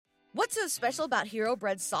What's so special about Hero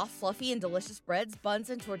Bread's soft, fluffy, and delicious breads, buns,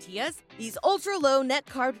 and tortillas? These ultra-low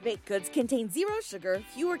net-carb baked goods contain zero sugar,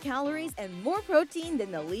 fewer calories, and more protein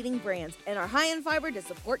than the leading brands, and are high in fiber to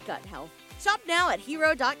support gut health. Shop now at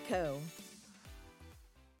hero.co.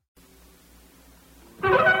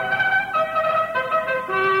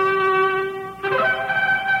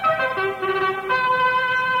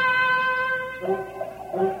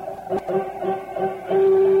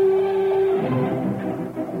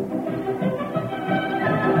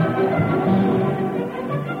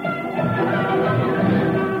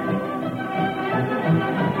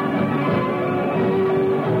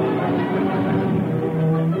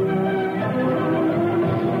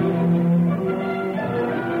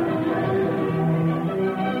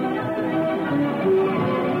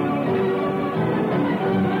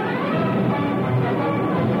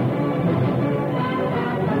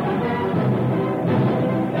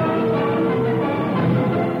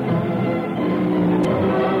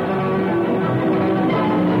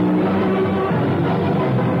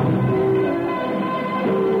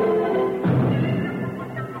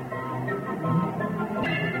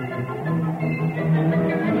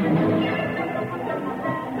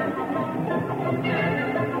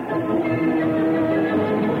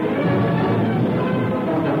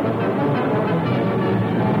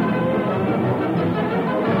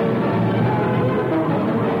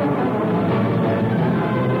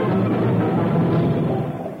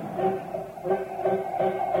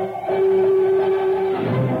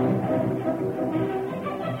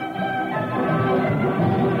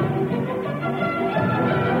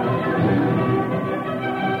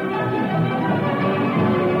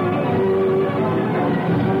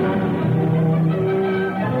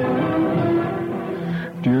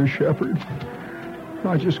 Shepard,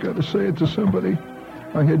 I just got to say it to somebody.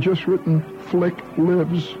 I had just written Flick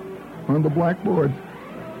Lives on the blackboard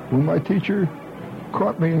when my teacher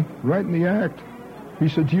caught me right in the act. He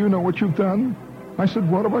said, "Do you know what you've done?" I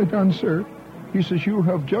said, "What have I done, sir?" He says, "You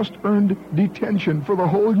have just earned detention for the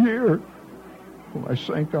whole year." Well, I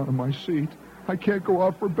sank down in my seat. I can't go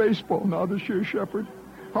out for baseball now this year, Shepard.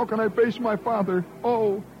 How can I face my father?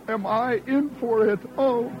 Oh, am I in for it?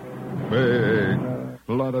 Oh. Big.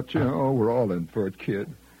 Oh, we're all in for it,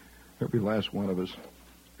 kid. Every last one of us.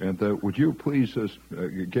 And would you please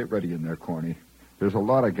get ready in there, Corny? There's a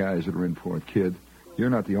lot of guys that are in for it, kid. You're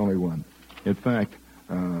not the only one. In fact,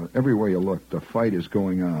 everywhere you look, the fight is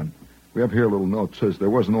going on. We have here a little note that says there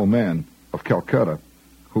was an old man of Calcutta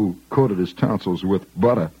who coated his tonsils with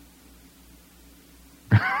butter.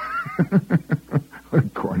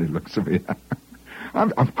 Corny looks at me.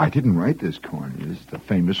 I didn't write this, Corny. This is the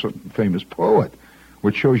famous poet,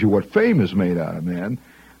 which shows you what fame is made out of, man.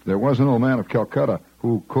 There was an old man of Calcutta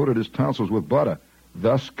who coated his tonsils with butter,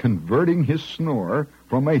 thus converting his snore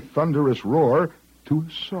from a thunderous roar to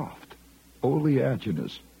soft,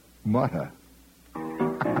 oleaginous mutter.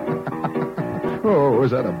 Oh, was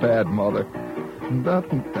that a bad mother?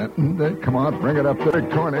 Come on, bring it up there,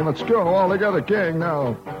 Corny. Let's go all together, gang,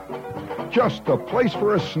 now. Just the place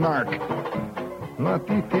for a snark. Won't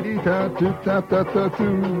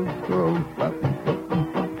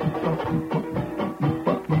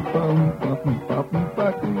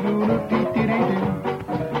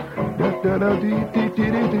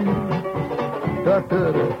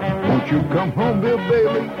you come home, Bill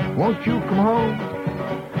Bailey? Won't you come home?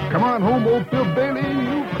 Come on home, old Bill Bailey.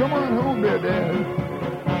 You come on home, there, Dad.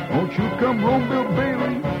 Won't you come home, Bill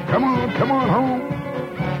Bailey? Come on home.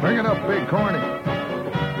 Bring it up, Big Corny.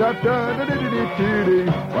 Da da da da da da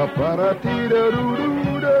da da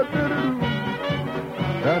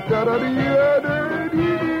da da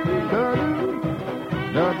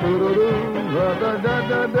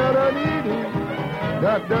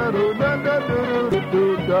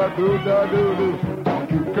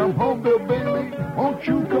Won't you come home, Bill Bailey? Won't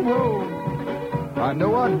you come home? I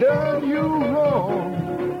know I done you wrong.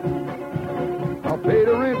 I'll pay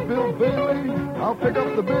the rent, Bill Bailey. I'll pick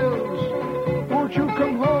up the bills. Won't you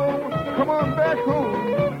come home? Come on back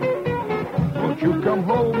home. Won't you come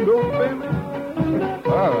home, Bill Bailey?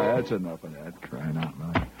 All right, that's enough of that, crying out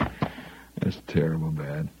loud. That's terrible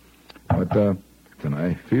bad. But then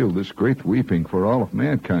I feel this great weeping for all of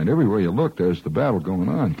mankind. Everywhere you look, there's the battle going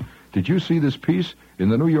on. Did you see this piece in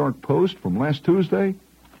the New York Post from last Tuesday?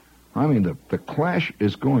 I mean, the clash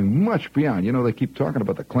is going much beyond. You know, they keep talking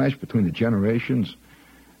about the clash between the generations,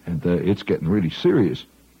 and it's getting really serious.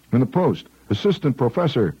 In the Post, Assistant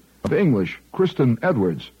Professor of English, Kristen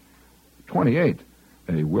Edwards, 28,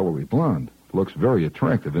 a willowy blonde, looks very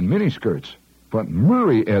attractive in miniskirts. But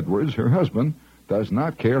Murray Edwards, her husband, does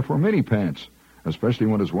not care for mini pants. especially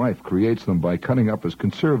when his wife creates them by cutting up his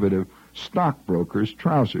conservative stockbroker's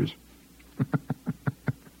trousers.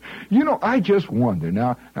 You know, I just wonder.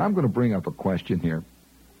 Now, I'm going to bring up a question here.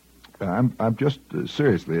 I'm just,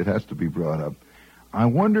 seriously, it has to be brought up. I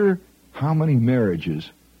wonder how many marriages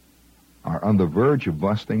are on the verge of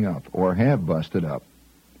busting up or have busted up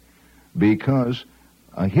because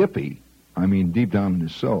a hippie, I mean deep down in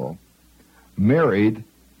his soul, married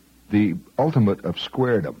the ultimate of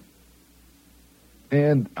squaredom.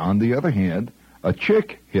 And on the other hand, a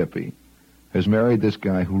chick hippie has married this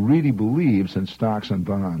guy who really believes in stocks and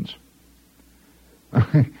bonds.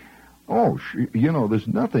 There's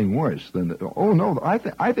nothing worse than...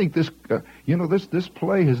 I think this, this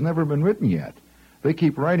play has never been written yet. They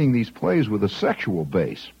keep writing these plays with a sexual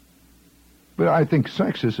base. But I think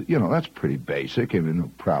sex is, that's pretty basic. I mean,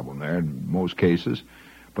 no problem there in most cases.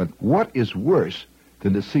 But what is worse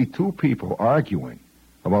than to see two people arguing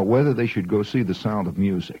about whether they should go see The Sound of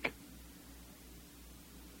Music?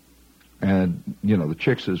 And, the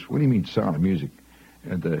chick says, what do you mean Sound of Music?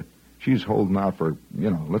 And she's holding out for,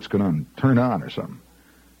 let's go on, turn on or something.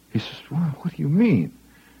 He says, well, what do you mean?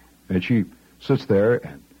 And she sits there,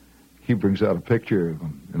 and he brings out a picture of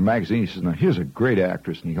him in a magazine. He says, now, here's a great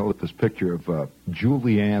actress. And he holds up this picture of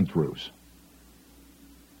Julie Andrews.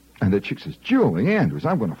 And the chick says, Julie Andrews,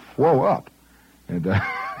 I'm going to throw up. And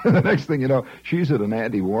the next thing you know, she's at an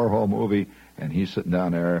Andy Warhol movie, and he's sitting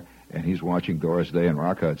down there, and he's watching Doris Day and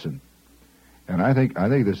Rock Hudson. And I think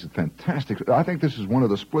this is fantastic. I think this is one of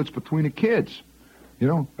the splits between the kids,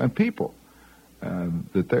 and people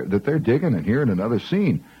that they're digging and hearing another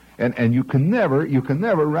scene, and you can never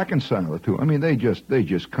reconcile the two. I mean, they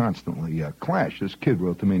just constantly clash. This kid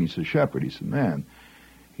wrote to me and he said, Shepard, he said, man,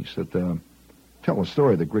 he said, tell a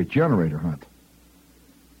story of the Great Generator Hunt.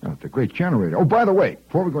 The Great Generator. Oh, by the way,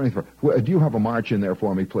 before we go any further, do you have a march in there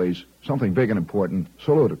for me, please? Something big and important.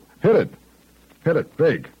 Salute it. Hit it. Hit it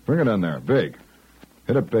big. Bring it in there. Big.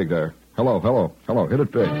 Hit it big there. Hello. Hit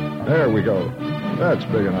it big. There we go. That's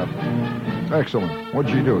big enough. Excellent.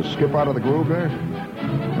 What'd you do? Skip out of the groove there?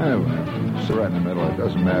 Anyway, sit right in the middle. It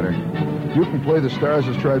doesn't matter. You can play the Stars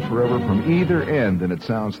and Stripes Forever from either end, and it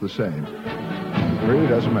sounds the same. It really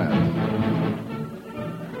doesn't matter.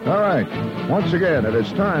 All right. Once again, it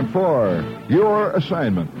is time for your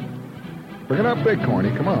assignment. Bring it up big, Corny.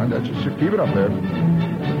 Come on. That's just keep it up there.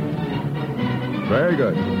 Very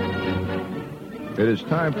good. It is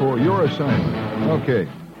time for your assignment. Okay.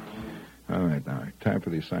 All right, now, time for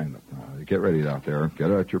the assignment. Get ready out there.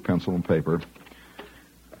 Get out your pencil and paper.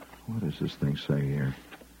 What does this thing say here?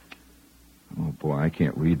 Oh, boy, I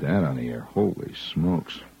can't read that on the air. Holy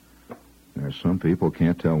smokes. There are some people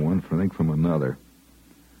can't tell one thing from another.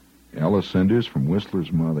 Ella cinders from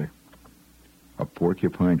Whistler's mother. A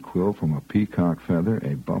porcupine quill from a peacock feather.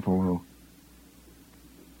 A buffalo.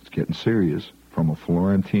 It's getting serious. From a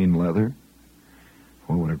Florentine leather.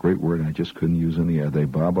 Oh, what a great word I just couldn't use in the air. They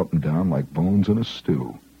bob up and down like bones in a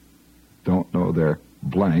stew. Don't know their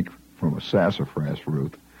blank from a sassafras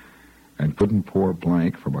root. And couldn't pour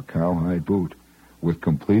blank from a cowhide boot. With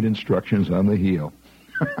complete instructions on the heel.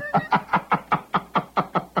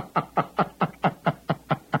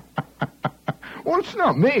 Well, it's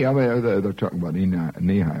not me. I mean, they're talking about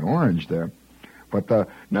knee-high orange there. But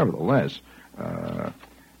nevertheless...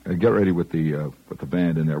 get ready with the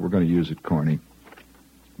band in there. We're going to use it, Corny.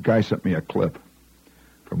 Guy sent me a clip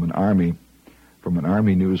from an army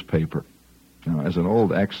newspaper. Now, as an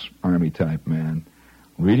old ex-army type man,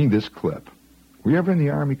 reading this clip. Were you ever in the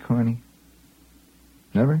Army, Corny?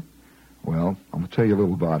 Never? Well, I'm going to tell you a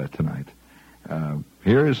little about it tonight.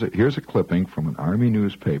 Here's a clipping from an Army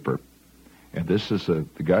newspaper, and this is the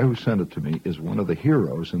guy who sent it to me is one of the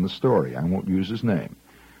heroes in the story. I won't use his name,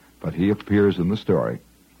 but he appears in the story.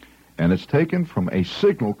 And it's taken from a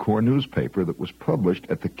Signal Corps newspaper that was published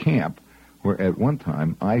at the camp where at one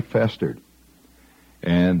time I festered.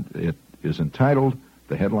 And it is entitled,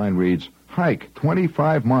 the headline reads, Hike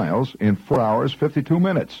 25 miles in 4 hours, 52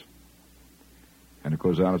 minutes. And it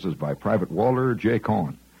goes on, it says, by Private Walter J.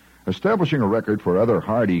 Cohen. Establishing a record for other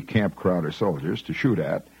hardy Camp Crowder soldiers to shoot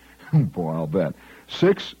at, boy, I'll bet,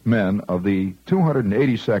 6 men of the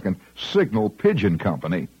 282nd Signal Pigeon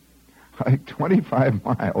Company hiked 25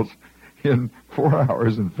 miles in 4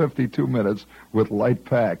 hours and 52 minutes with light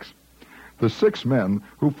packs. The 6 men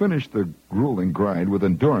who finished the grueling grind with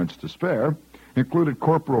endurance to spare included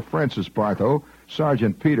Corporal Francis Bartho,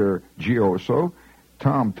 Sergeant Peter Gioso,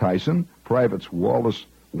 Tom Tyson, Privates Wallace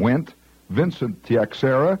Went, Vincent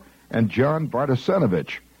Tiaxera, and John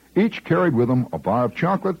Bartosenovich. Each carried with them a bar of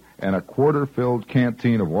chocolate and a quarter-filled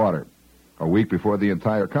canteen of water. A week before, the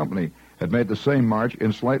entire company had made the same march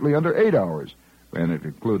in slightly under 8 hours. and it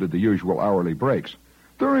included the usual hourly breaks.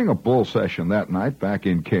 During a bull session that night back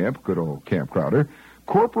in camp, good old Camp Crowder,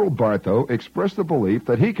 Corporal Bartow expressed the belief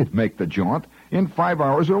that he could make the jaunt in 5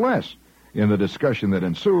 hours or less. In the discussion that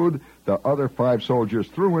ensued, the other 5 soldiers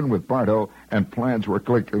threw in with Bartow, and plans were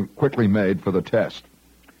quickly made for the test.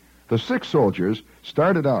 The 6 soldiers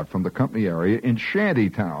started out from the company area in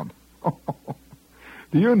Shantytown.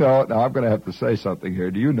 Do you know, now I'm going to have to say something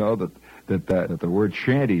here, do you know that the word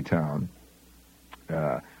Shantytown,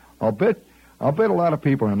 I'll bet a lot of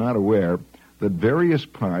people are not aware that various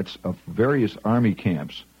parts of various Army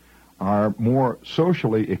camps are more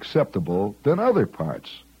socially acceptable than other parts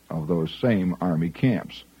of those same Army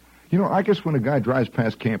camps. You know, I guess when a guy drives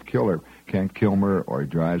past Camp Kilmer, or he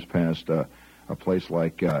drives past a place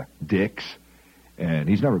like Dick's, and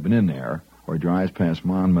he's never been in there, or he drives past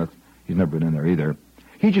Monmouth, he's never been in there either,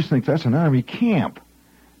 he just thinks that's an Army camp,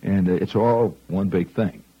 and it's all one big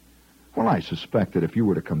thing. Well, I suspect that if you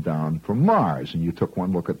were to come down from Mars and you took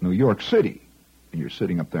one look at New York City, and you're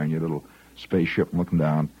sitting up there in your little spaceship looking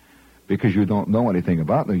down, because you don't know anything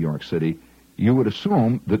about New York City, you would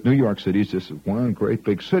assume that New York City is just one great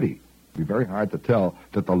big city. It would be very hard to tell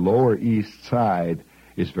that the Lower East Side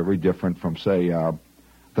is very different from, say,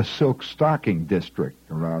 the Silk Stocking District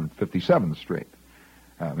around 57th Street.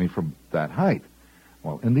 From that height.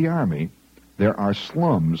 Well, in the Army, there are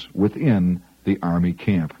slums within the Army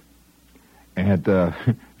camp. And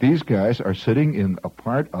these guys are sitting in a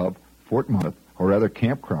part of Fort Monmouth, or rather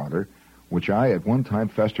Camp Crowder, which I at one time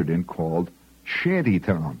festered in, called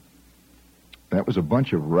Shantytown. That was a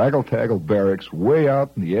bunch of raggle-taggle barracks way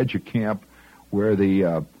out in the edge of camp where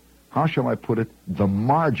the, how shall I put it, the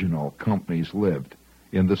marginal companies lived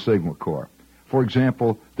in the Signal Corps. For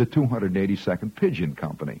example, the 282nd Pigeon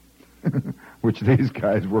Company, which these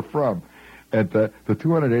guys were from. And the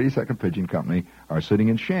 282nd Pigeon Company are sitting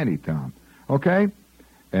in Shantytown. Okay?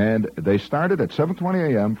 And they started at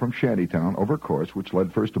 7:20 a.m. from Shantytown over a course which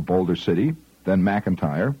led first to Boulder City, then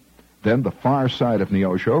McIntyre, then the far side of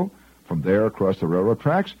Neosho, from there across the railroad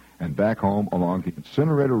tracks, and back home along the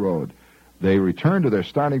Incinerator Road. They returned to their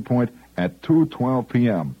starting point at 2:12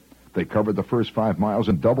 p.m. They covered the first 5 miles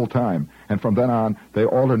in double time, and from then on, they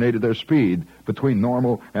alternated their speed between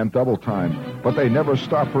normal and double time, but they never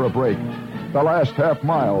stopped for a break. The last half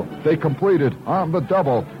mile they completed on the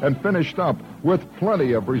double and finished up with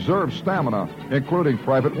plenty of reserve stamina, including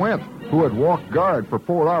Private Wendt, who had walked guard for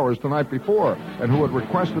 4 hours the night before and who had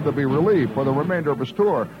requested to be relieved for the remainder of his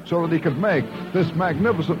tour so that he could make this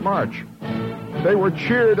magnificent march. They were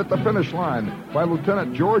cheered at the finish line by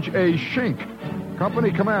Lieutenant George A. Schenck,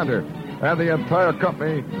 company commander, and the entire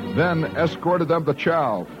company then escorted them to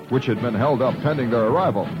Chow, which had been held up pending their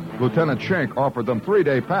arrival. Lieutenant Schenck offered them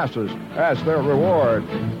 3-day passes as their reward.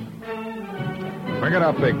 Bring it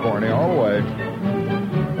up, Big Corny, all the way.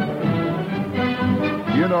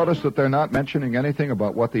 You notice that they're not mentioning anything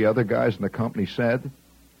about what the other guys in the company said?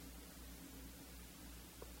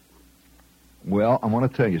 Well, I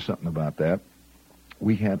want to tell you something about that.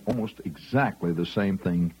 We had almost exactly the same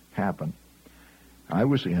thing happen. I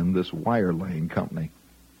was in this wire laying company.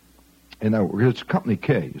 And it's Company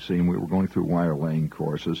K, you see, and we were going through wire laying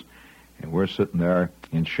courses. And we're sitting there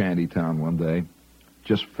in Shantytown one day,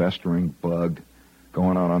 just festering, bugged,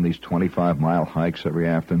 going out on these 25-mile hikes every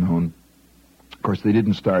afternoon. Of course, they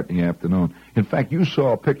didn't start in the afternoon. In fact, you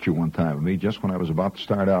saw a picture one time of me just when I was about to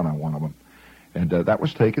start out on one of them. And that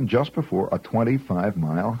was taken just before a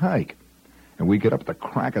 25-mile hike. And we get up at the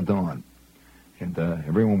crack of dawn. And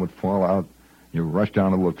everyone would fall out. You rush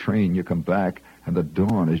down a little train, you come back, and the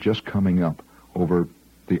dawn is just coming up over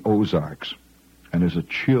the Ozarks. And there's a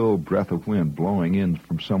chill breath of wind blowing in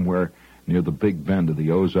from somewhere near the big bend of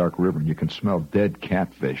the Ozark River, and you can smell dead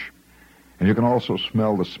catfish. And you can also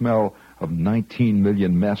smell the smell of 19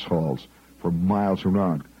 million mess halls for miles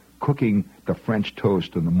around, cooking the French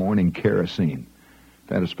toast in the morning kerosene.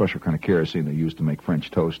 They had a special kind of kerosene they used to make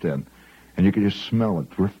French toast in. And you can just smell it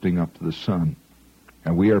drifting up to the sun.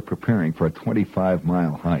 And we are preparing for a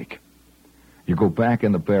 25-mile hike. You go back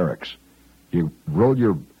in the barracks. You roll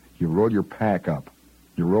your pack up.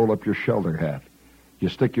 You roll up your shelter hat. You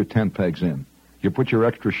stick your tent pegs in. You put your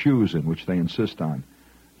extra shoes in, which they insist on.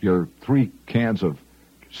 Your 3 cans of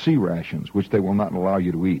sea rations, which they will not allow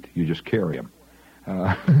you to eat. You just carry them.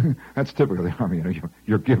 That's typical of the Army. You know,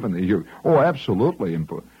 you're given the... Oh, absolutely.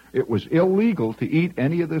 It was illegal to eat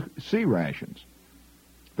any of the sea rations.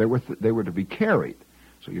 They were to be carried.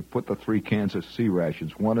 So you put the 3 cans of sea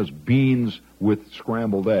rations. One is beans with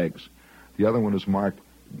scrambled eggs. The other one is marked...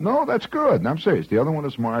 No, that's good. I'm serious. The other one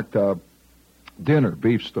is marked dinner,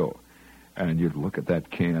 beef stew. And you'd look at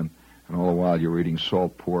that can, And all the while you're eating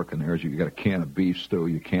salt pork, and you got a can of beef stew.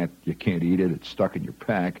 You can't eat it. It's stuck in your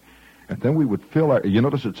pack. And then we would fill our. You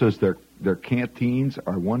notice it says their canteens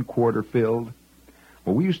are 1/4 filled.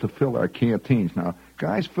 Well, we used to fill our canteens. Now,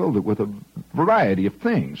 guys filled it with a variety of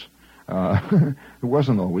things. It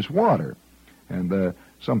wasn't always water, and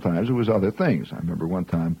sometimes it was other things. I remember one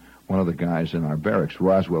time one of the guys in our barracks,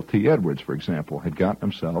 Roswell T. Edwards, for example, had gotten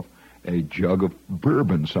himself a jug of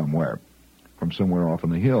bourbon from somewhere off in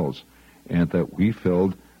the hills, and that we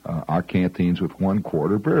filled our canteens with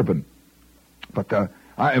 1/4 bourbon. But by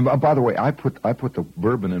the way, I put the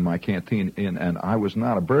bourbon in my canteen and I was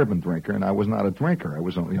not a bourbon drinker, and I was not a drinker. I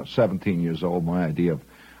was only 17 years old. My idea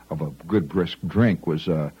of a good brisk drink was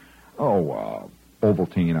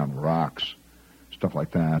Ovaltine on rocks, stuff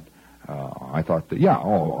like that. I thought that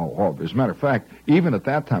as a matter of fact, even at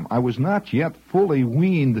that time, I was not yet fully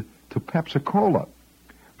weaned to Pepsi-Cola,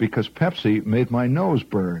 because Pepsi made my nose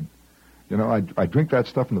burn. You know, I drink that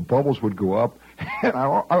stuff and the bubbles would go up, and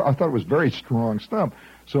I thought it was very strong stuff.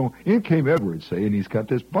 So in came Edwards, and he's got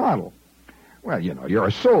this bottle. Well, you know, you're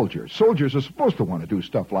a soldier. Soldiers are supposed to want to do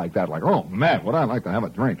stuff like that, like, oh, man, would I like to have a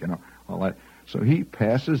drink, all that. So he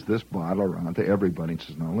passes this bottle around to everybody and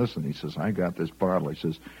says, now listen, he says, I got this bottle. He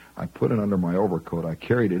says, I put it under my overcoat. I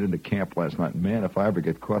carried it into camp last night. Man, if I ever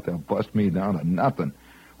get caught, they'll bust me down to nothing.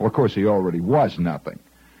 Well, of course, he already was nothing.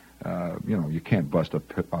 You can't bust a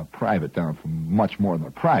private down for much more than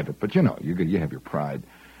a private, but you have your pride.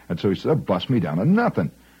 And so he said, they'll bust me down to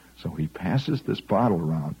nothing. So he passes this bottle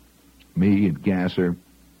around. Me and Gasser,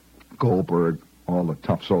 Goldberg, all the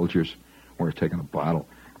tough soldiers, we're taking a bottle.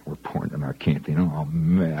 We're pouring in our canteen. Oh,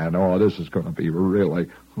 man, this is going to be really,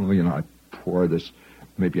 I pour this,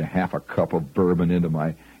 maybe a half a cup of bourbon into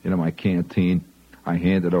my canteen. I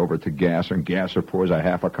hand it over to Gasser, and Gasser pours a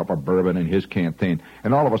half a cup of bourbon in his canteen,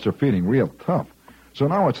 and all of us are feeling real tough. So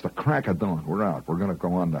now it's the crack of dawn. We're out. We're going to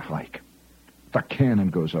go on the hike. The cannon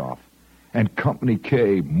goes off, and Company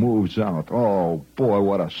K moves out. Oh, boy,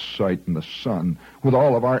 what a sight in the sun, with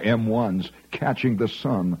all of our M1s catching the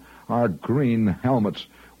sun, our green helmets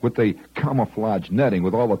with the camouflage netting,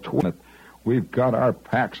 with all the tools in it. We've got our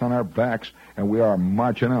packs on our backs, and we are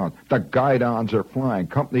marching out. The guidons are flying.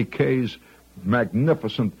 Company K's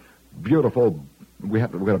magnificent, beautiful, we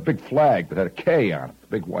had a big flag that had a K on it, a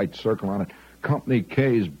big white circle on it. Company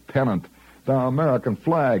K's pennant, the American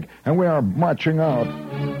flag, and we are marching out.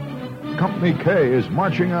 Company K is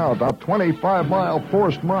marching out, a 25-mile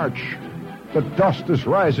forced march. The dust is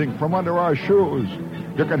rising from under our shoes.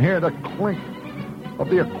 You can hear the clink of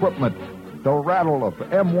the equipment, the rattle of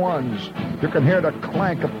M1s. You can hear the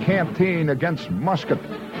clank of canteen against musket,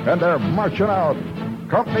 and they're marching out.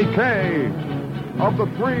 Company K of the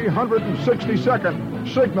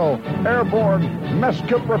 362nd Signal Airborne Mess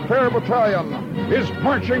Kit Repair Battalion is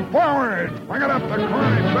marching forward. Bring it up the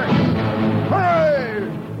crime. Hooray!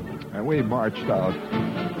 And we marched out.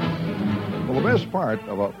 Well, the best part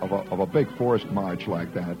of a big forced march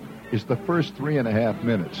like that is the first 3.5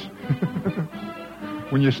 minutes.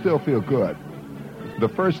 When you still feel good. The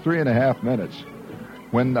first 3.5 minutes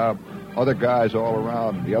when other guys all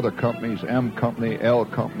around, the other companies, M Company, L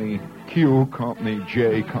Company, Q Company,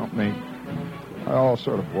 J Company, are all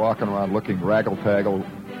sort of walking around looking raggle-taggle,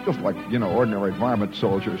 just like, ordinary varmint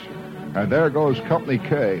soldiers. And there goes Company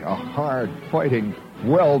K, a hard-fighting,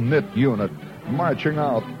 well-knit unit, marching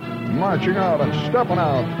out and stepping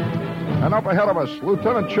out. And up ahead of us,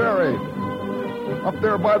 Lieutenant Cherry, up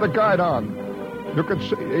there by the guidon. You can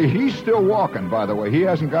see, he's still walking, by the way. He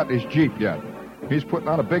hasn't got his Jeep yet. He's putting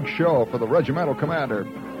on a big show for the regimental commander.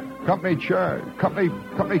 Company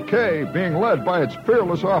K being led by its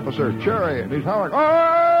fearless officer, Cherry, and he's hollering,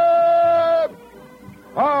 "Eyes!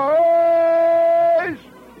 Eyes!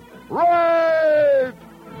 Right!"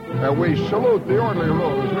 And we salute the orderly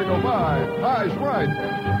roll as we go by. Eyes right.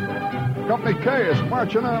 Company K is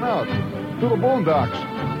marching on out to the boondocks.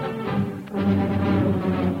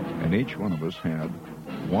 And each one of us had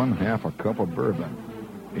 1/2 a cup of bourbon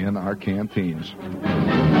in our canteens.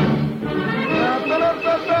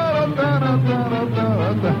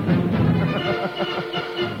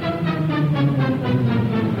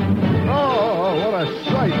 Oh, what a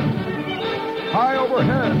sight! High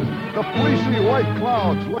overhead, the fleecy white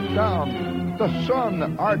clouds look down. The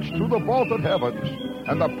sun arched through the vaulted heavens,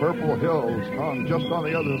 and the purple hills hung just on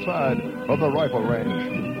the other side of the rifle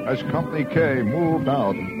range as Company K moved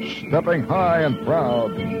out, stepping high and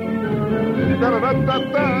proud.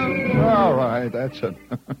 All right, that's it.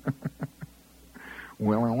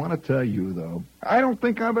 Well, I want to tell you, though, I don't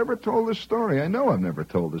think I've ever told this story. I know I've never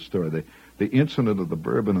told this story, the incident of the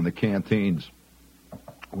bourbon in the canteens.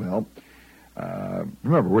 Well,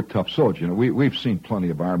 Remember, we're tough soldiers. We've seen plenty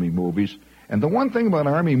of Army movies. And the one thing about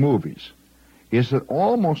Army movies is that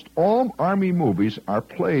almost all Army movies are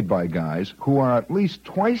played by guys who are at least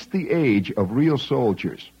twice the age of real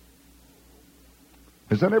soldiers.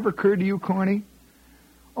 Has that ever occurred to you, Corny?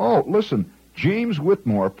 Oh, listen, James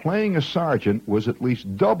Whitmore playing a sergeant was at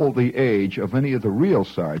least double the age of any of the real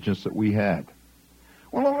sergeants that we had.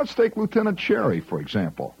 Well, let's take Lieutenant Cherry, for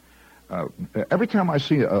example. Every time I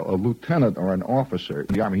see a lieutenant or an officer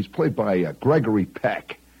in the Army, he's played by Gregory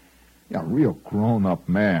Peck. A real grown-up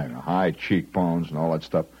man, high cheekbones and all that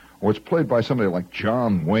stuff. Or it's played by somebody like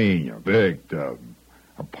John Wayne, a big, a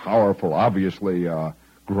powerful, obviously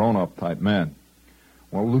grown-up type man.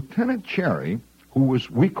 Well, Lieutenant Cherry, who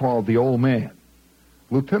we called the old man,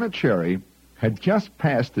 Lieutenant Cherry had just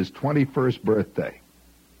passed his 21st birthday.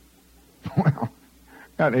 Well,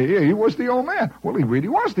 and he was the old man. Well, he really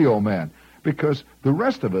was the old man, because the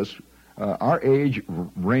rest of us, our age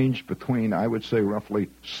ranged between, I would say, roughly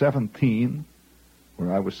 17,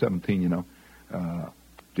 where I was 17,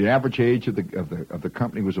 the average age of the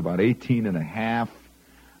company was about 18 and a half.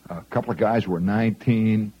 A couple of guys were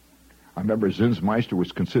 19. I remember Zinsmeister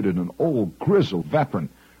was considered an old, grizzled veteran.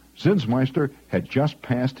 Zinsmeister had just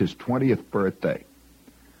passed his 20th birthday.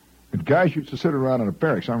 And guys used to sit around in the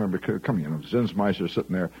barracks. I remember coming, Zinsmeister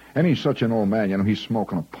sitting there, and he's such an old man, he's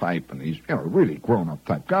smoking a pipe, and he's, a really grown-up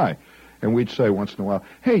type guy. And we'd say once in a while,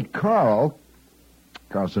 "Hey, Carl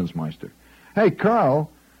Zinsmeister, hey,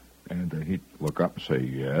 Carl," and he'd look up and say,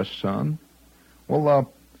 "Yes, son."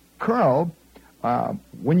 Well, Carl,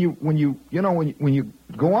 when you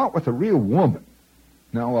go out with a real woman,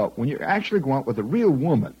 now, when you actually go out with a real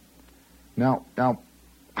woman, now,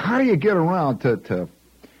 how do you get around to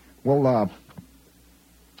what,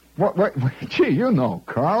 gee,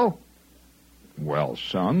 Carl. Well,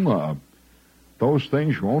 son, those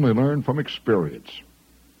things you only learn from experience.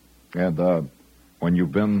 And when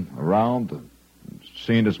you've been around and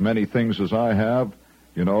seen as many things as I have,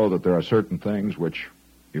 you know that there are certain things which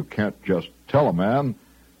you can't just tell a man.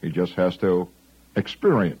 He just has to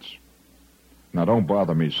experience. Now, don't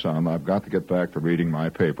bother me, son. I've got to get back to reading my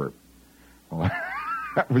paper. Well,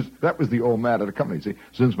 that was the old man of the company. See,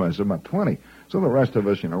 Zinsmeister, about 20. So the rest of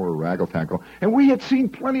us, were raggle-tackle. And we had seen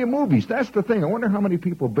plenty of movies. That's the thing. I wonder how many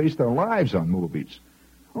people base their lives on movies.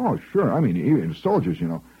 Oh, sure. I mean, even soldiers,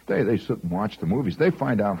 they sit and watch the movies. They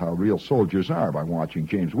find out how real soldiers are by watching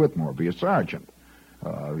James Whitmore be a sergeant.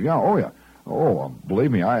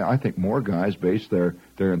 Believe me, I think more guys base their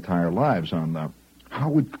entire lives on how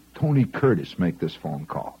would Tony Curtis make this phone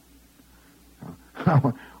call?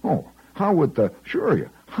 How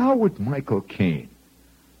would Michael Caine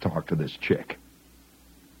talk to this chick?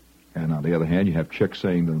 And on the other hand, you have chicks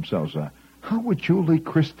saying to themselves, how would Julie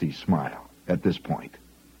Christie smile at this point?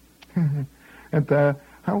 And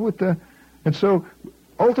so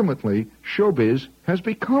ultimately, showbiz has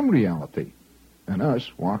become reality. And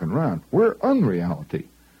us, walking around, we're unreality.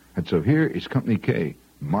 And so here is Company K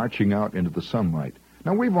marching out into the sunlight.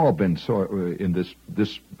 Now, we've all been in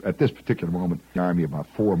this at this particular moment in the Army about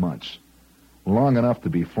 4 months. Long enough to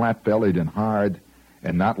be flat-bellied and hard,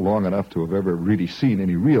 and not long enough to have ever really seen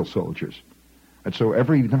any real soldiers. And so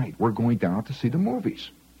every night we're going down to see the movies.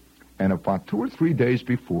 And about 2 or 3 days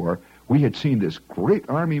before, we had seen this great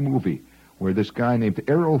Army movie where this guy named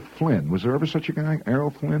Errol Flynn, was there ever such a guy, Errol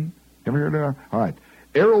Flynn? Ever heard of that? All right.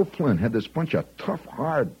 Errol Flynn had this bunch of tough,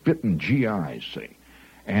 hard-bitten GIs, see.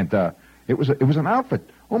 And it was an outfit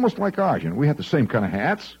almost like ours. We had the same kind of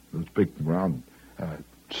hats, those big round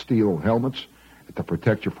steel helmets to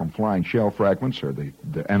protect you from flying shell fragments or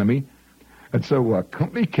the enemy. And so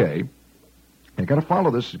Company K, you got to follow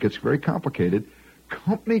this. It gets very complicated.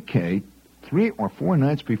 Company K, 3 or 4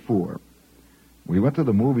 nights before, we went to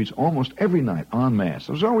the movies almost every night en masse.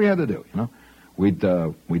 That was all we had to do,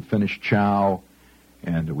 We'd finish chow,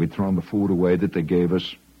 and we'd throw the food away that they gave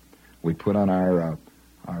us. We'd put on our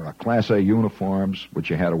Class A uniforms, which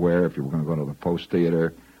you had to wear if you were going to go to the post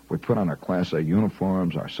theater. We'd put on our Class A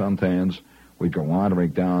uniforms, our suntans. We'd go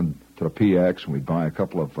wandering down to the PX, and we'd buy a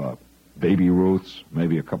couple of Baby Ruths,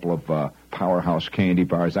 maybe a couple of Powerhouse candy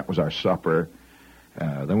bars. That was our supper.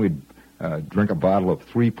 Then we'd drink a bottle of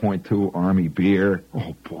 3.2 Army beer.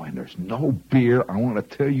 Oh, boy, and there's no beer. I want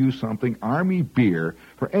to tell you something. Army beer,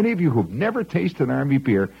 for any of you who've never tasted Army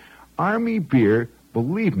beer,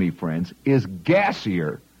 believe me, friends, is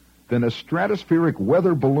gassier than a stratospheric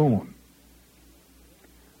weather balloon.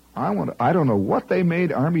 I don't know what they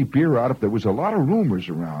made Army beer out of. There was a lot of rumors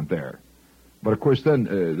around there. But, of course, then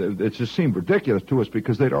it just seemed ridiculous to us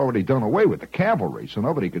because they'd already done away with the cavalry, so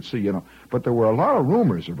nobody could see, But there were a lot of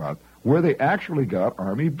rumors about where they actually got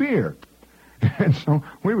Army beer. And so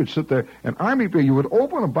we would sit there, and Army beer, you would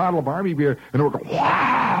open a bottle of Army beer, and it would go,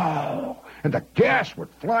 wow! And the gas would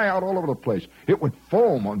fly out all over the place. It would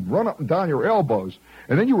foam and run up and down your elbows.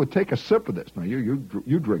 And then you would take a sip of this. Now, you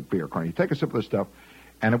drink beer, Carney. You take a sip of this stuff,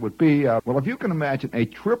 and it would be, well, if you can imagine, a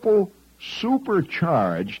triple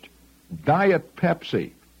supercharged Diet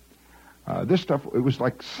Pepsi. This stuff, it was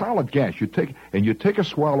like solid gas. You'd take a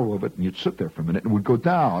swallow of it, and you'd sit there for a minute, and it would go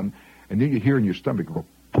down, and then you'd hear in your stomach go,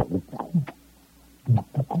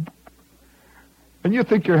 and you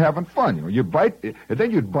think you're having fun. You know, you bite, and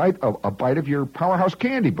then you'd bite a bite of your Powerhouse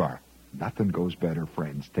candy bar. Nothing goes better,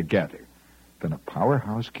 friends, together than a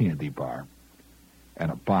Powerhouse candy bar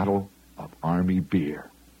and a bottle of Army beer.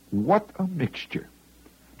 What a mixture.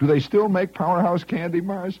 Do they still make Powerhouse candy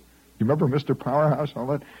bars? You remember Mr. Powerhouse, all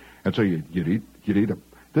that? And so you'd eat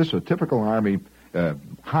this is a typical Army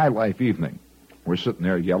high life evening. We're sitting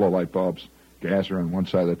there, yellow light bulbs, Gasser on one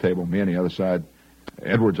side of the table, me on the other side,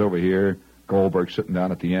 Edwards over here, Goldberg sitting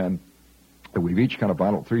down at the end. And we've each got a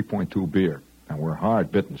bottle of 3.2 beer. And we're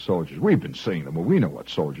hard-bitten soldiers. We've been seeing them. Well, we know what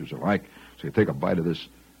soldiers are like. So you take a bite of this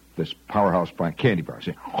Powerhouse candy bar.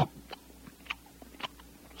 See,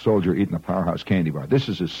 soldier eating a Powerhouse candy bar. This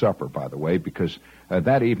is his supper, by the way, because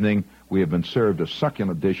that evening we have been served a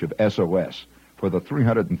succulent dish of SOS for the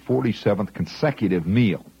 347th consecutive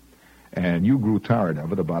meal. And you grew tired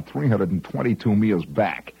of it about 322 meals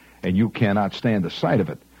back, and you cannot stand the sight of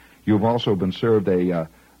it. You've also been served a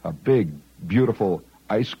big, beautiful,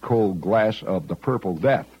 ice-cold glass of the Purple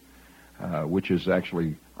Death, which is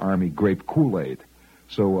actually Army grape Kool-Aid.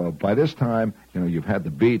 So by this time, you know, you've had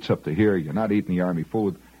the beats up to here, you're not eating the Army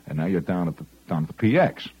food, and now you're down at the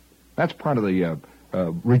PX. That's part of the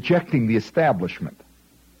rejecting the establishment.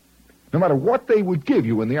 No matter what they would give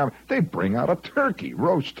you in the Army, they'd bring out a turkey,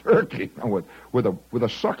 roast turkey, you know, with a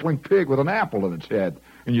suckling pig with an apple in its head.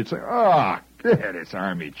 And you'd say, oh, good, it's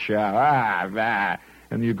Army chow.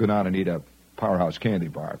 And you'd go down and eat a Powerhouse candy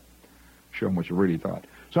bar. Show them what you really thought.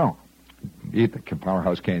 So, eat the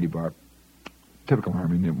Powerhouse candy bar. Typical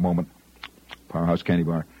Army moment. Powerhouse candy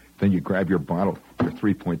bar. Then you grab your bottle, your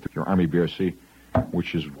 3.3, your Army beer, see,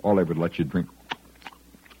 which is all they would let you drink.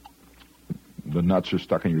 The nuts are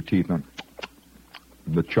stuck in your teeth. And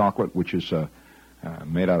the chocolate, which is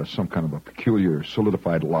made out of some kind of a peculiar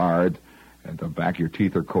solidified lard, and the back of your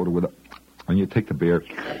teeth are coated with it. And you take the beer.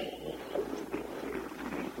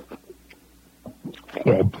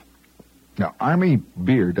 Now, Army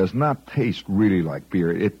beer does not taste really like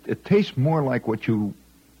beer. It tastes more like what you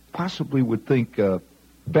possibly would think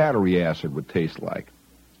battery acid would taste like.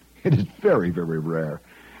 It is very, very rare.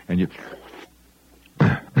 And you...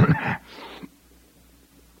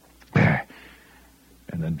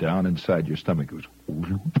 and then down inside your stomach goes...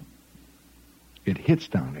 It hits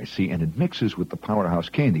down there, see, and it mixes with the Powerhouse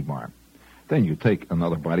candy bar. Then you take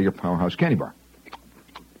another bite of your Powerhouse candy bar.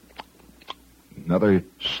 Another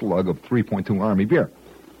slug of 3.2 Army beer.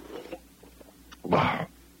 When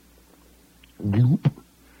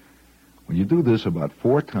you do this about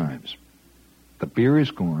 4 times, the beer is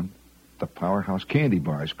gone, the Powerhouse candy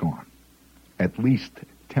bar is gone, at least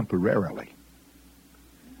temporarily.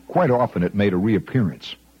 Quite often it made a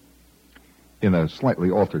reappearance in a slightly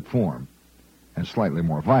altered form and slightly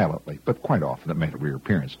more violently, but quite often it made a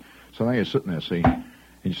reappearance. So now you're sitting there, see, and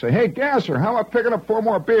you say, hey, Gasser, how about picking up 4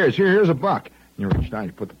 more beers? Here's a $1. You reach down,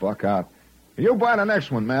 you put the $1 out. You buy the next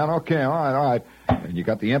one, man. Okay, all right. And you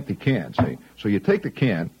got the empty can, see. So you take the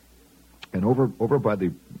can, and over by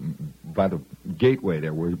the gateway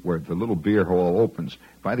there, where the little beer hole opens,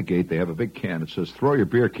 by the gate they have a big can that says, throw your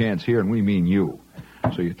beer cans here, and we mean you.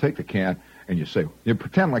 So you take the can, and you say, you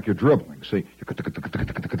pretend like you're dribbling, see. You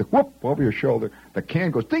whoop, over your shoulder. The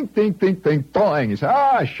can goes ding, ding, ding, ding, doing. You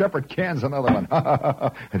say, Shepherd can's another one.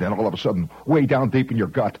 And then all of a sudden, way down deep in your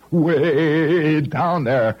gut, way down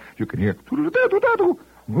there, you can hear,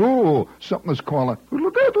 ooh, something is calling.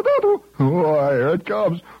 Oh, here it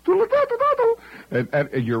comes.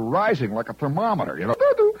 And you're rising like a thermometer, you know.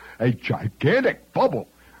 A gigantic bubble,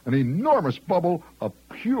 an enormous bubble of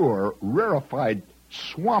pure, rarefied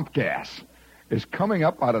swamp gas is coming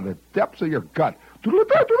up out of the depths of your gut.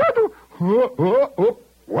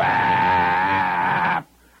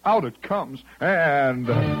 Out it comes, and...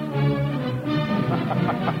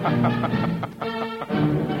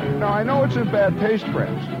 Now, I know it's in bad taste,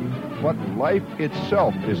 friends, but life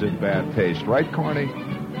itself is in bad taste, right, Corny?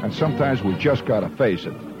 And sometimes we just gotta face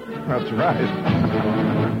it. That's right.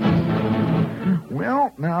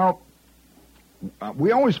 Well, now,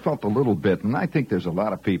 we always felt a little bit, and I think there's a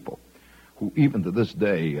lot of people who, even to this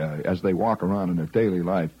day, as they walk around in their daily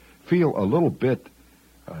life, feel a little bit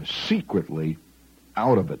secretly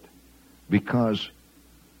out of it because,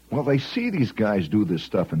 well, they see these guys do this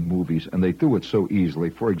stuff in movies, and they do it so easily.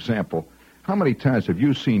 For example, how many times have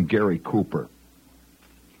you seen Gary Cooper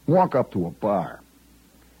walk up to a bar,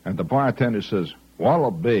 and the bartender says, "What'll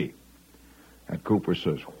it be?" And Cooper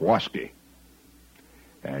says, "Whiskey."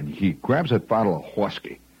 And he grabs that bottle of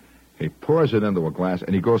whiskey, he pours it into a glass,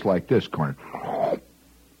 and he goes like this, Corny.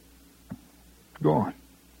 Gone.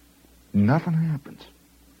 Nothing happens.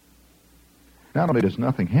 Not only does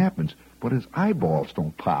nothing happen, but his eyeballs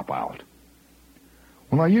don't pop out.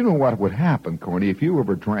 Well, now, you know what would happen, Corny, if you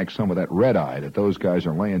ever drank some of that red-eye that those guys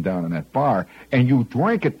are laying down in that bar, and you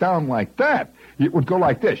drank it down like that. It would go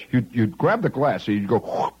like this. You'd grab the glass, and you'd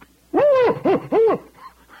go...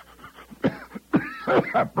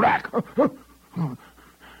 Black.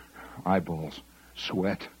 Eyeballs.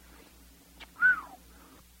 Sweat.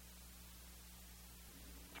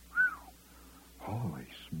 Holy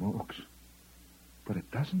smokes. But it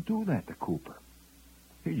doesn't do that to Cooper.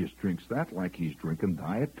 He just drinks that like he's drinking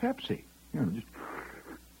Diet Pepsi. You know, just...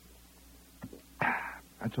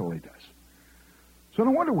 That's all he does. So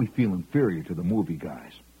no wonder we feel inferior to the movie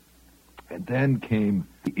guys. And then came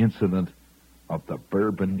the incident of the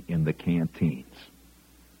bourbon in the canteens.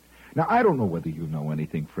 Now, I don't know whether you know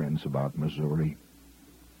anything, friends, about Missouri,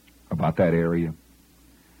 about that area,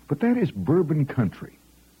 but that is bourbon country.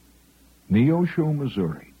 Neosho,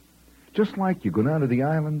 Missouri. Just like you go down to the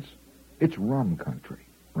islands, it's rum country,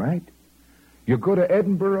 right? You go to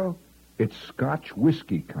Edinburgh, it's Scotch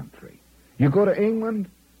whiskey country. You go to England,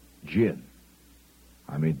 gin.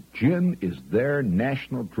 I mean, gin is their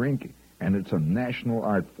national drink, and it's a national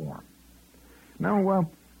art form. Now,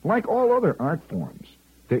 like all other art forms,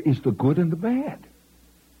 there is the good and the bad.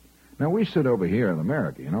 Now, we sit over here in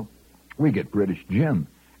America, you know. We get British gin,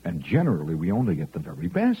 and generally we only get the very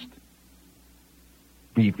best.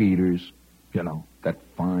 Beefeaters, you know, that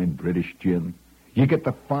fine British gin. You get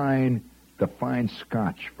the fine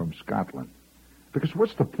Scotch from Scotland. Because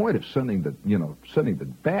what's the point of sending the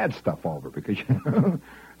bad stuff over? Because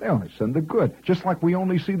they only send the good. Just like we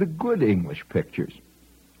only see the good English pictures.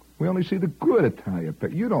 We only see the good Italian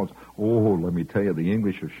pictures. You don't. Oh, let me tell you, the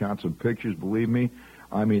English have shot some pictures, believe me.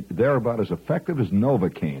 I mean, they're about as effective as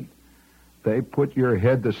Novocaine. They put your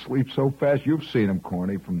head to sleep so fast. You've seen them,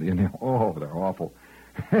 Corny, from the... Oh, they're awful.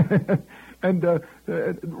 And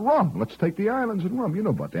rum. Let's take the islands and rum. You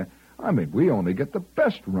know about that. I mean, we only get the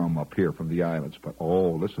best rum up here from the islands. But,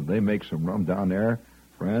 oh, listen, they make some rum down there,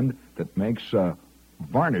 friend, that makes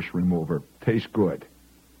varnish remover taste good.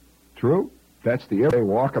 True? That's the everyday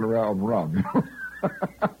walking around rum.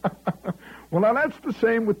 Well, now, that's the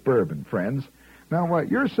same with bourbon, friends. Now,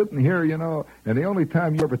 you're sitting here, you know, and the only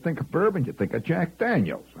time you ever think of bourbon, you think of Jack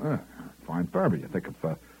Daniels. Fine bourbon. You think of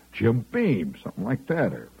Jim Beam, something like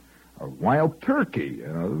that, or Wild Turkey, you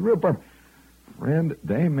know, real bourbon. Friend,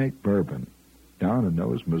 they make bourbon down in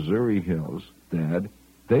those Missouri hills, Dad.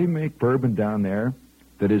 They make bourbon down there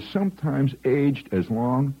that is sometimes aged as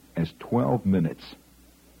long as 12 minutes.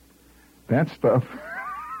 That stuff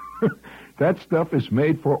is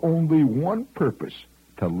made for only one purpose,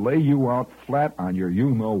 to lay you out flat on your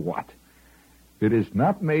you-know-what. It is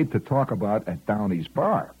not made to talk about at Downey's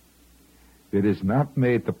Bar. It is not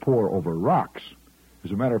made to pour over rocks.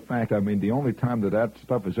 As a matter of fact, I mean, the only time that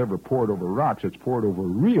stuff is ever poured over rocks, it's poured over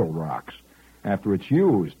real rocks after it's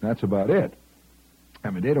used. That's about it.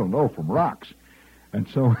 I mean, they don't know from rocks. And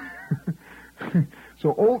so...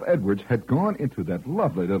 So old Edwards had gone into that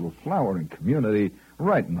lovely little flowering community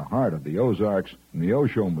right in the heart of the Ozarks,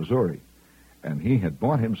 Neosho, Missouri. And he had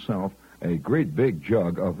bought himself a great big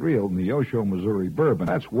jug of real Neosho, Missouri bourbon.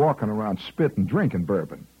 That's walking around spitting, drinking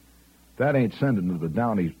bourbon. That ain't sending to the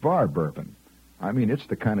Downey's Bar bourbon. I mean, it's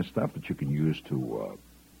the kind of stuff that you can use to,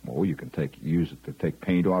 you can use it to take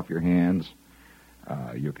paint off your hands.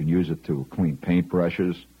 You can use it to clean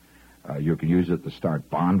paintbrushes. You can use it to start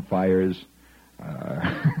bonfires.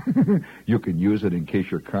 You can use it in case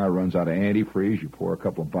your car runs out of antifreeze. You pour a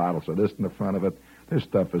couple of bottles of this in the front of it. This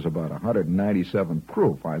stuff is about 197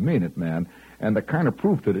 proof. I mean it, man. And the kind of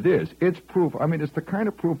proof that it is, it's proof. I mean, it's the kind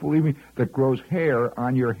of proof, believe me, that grows hair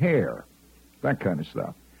on your hair. That kind of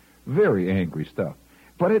stuff. Very angry stuff.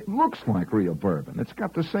 But it looks like real bourbon. It's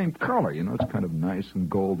got the same color, you know. It's kind of nice and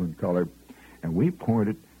golden color. And we poured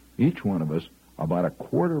it, each one of us, about a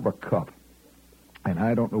quarter of a cup. And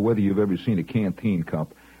I don't know whether you've ever seen a canteen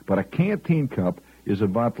cup, but a canteen cup is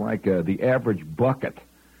about like the average bucket.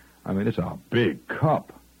 I mean, it's a big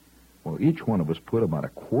cup. Well, each one of us put about a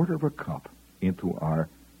quarter of a cup into our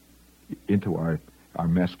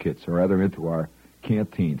mess kits, or rather into our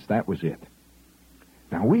canteens. That was it.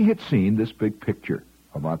 Now, we had seen this big picture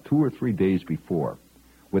about 2 or 3 days before,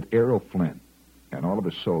 with Errol Flynn and all of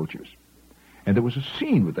his soldiers. And there was a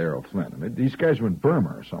scene with Errol Flynn. I mean, these guys were in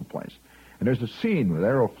Burma or someplace. And there's a scene with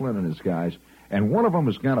Errol Flynn and his guys, and one of them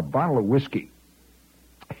has got a bottle of whiskey.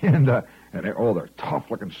 And they're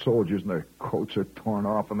tough-looking soldiers, and their coats are torn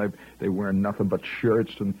off, and they wear nothing but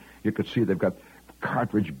shirts, and you could see they've got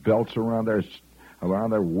cartridge belts around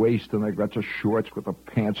their waist, and they've got their shorts with the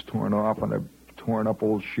pants torn off, and they're torn up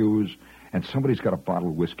old shoes, and somebody's got a bottle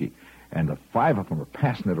of whiskey, and the five of them are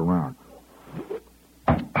passing it around.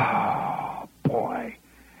 Oh, boy.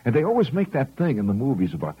 And they always make that thing in the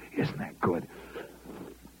movies about, isn't that good?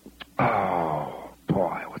 Oh,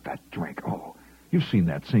 boy, with that drink. Oh, you've seen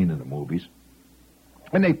that scene in the movies.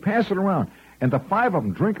 And they pass it around. And the five of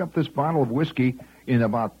them drink up this bottle of whiskey in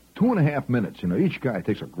about 2.5 minutes. You know, each guy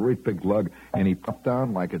takes a great big lug, and he puffs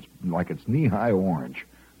down like it's knee-high orange.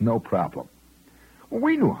 No problem. Well,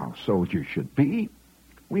 we knew how soldiers should be.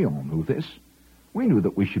 We all knew this. We knew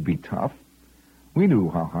that we should be tough. We knew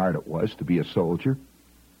how hard it was to be a soldier.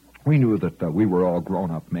 We knew that we were all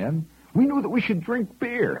grown-up men. We knew that we should drink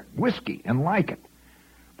beer, whiskey, and like it.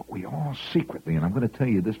 But we all secretly, and I'm going to tell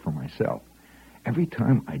you this for myself, every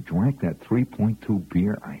time I drank that 3.2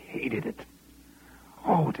 beer, I hated it.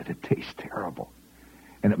 Oh, did it taste terrible.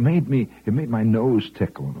 And it made my nose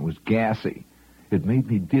tickle, and it was gassy. It made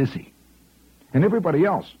me dizzy. And everybody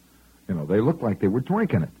else, you know, they looked like they were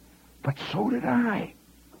drinking it. But so did I.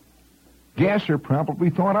 Gasser probably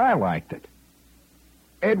thought I liked it.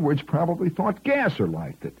 Edwards probably thought Gasser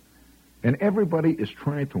liked it. And everybody is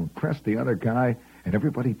trying to impress the other guy, and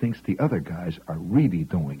everybody thinks the other guys are really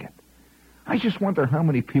doing it. I just wonder how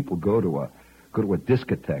many people go to a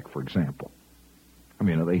discotheque, for example. I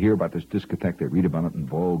mean, they hear about this discotheque, they read about it in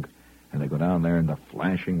Vogue, and they go down there, and the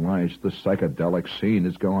flashing lights, the psychedelic scene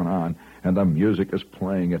is going on, and the music is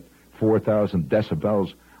playing at 4,000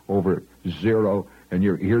 decibels over zero, and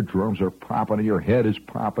your eardrums are popping, and your head is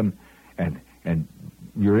popping, and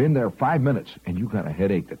you're in there 5 minutes, and you got a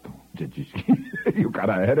headache you got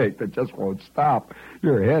a headache that just won't stop.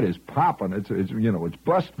 Your head is popping. It's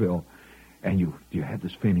Bustville, and you had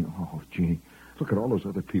this feeling. Oh, gee, look at all those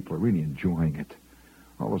other people are really enjoying it.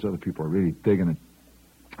 All those other people are really digging it.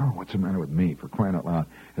 Oh, what's the matter with me, for crying out loud?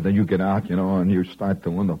 And then you get out, you know, and you start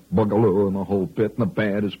doing the boogaloo and the whole bit, and the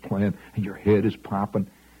band is playing, and your head is popping.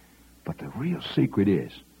 But the real secret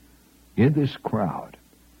is, in this crowd,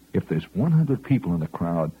 if there's 100 people in the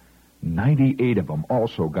crowd, 98 of them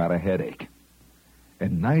also got a headache.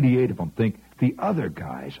 And 98 of them think the other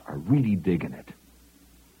guys are really digging it.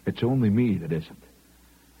 It's only me that isn't.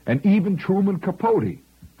 And even Truman Capote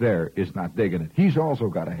there is not digging it. He's also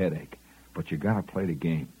got a headache. But you got to play the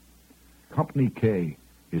game. Company K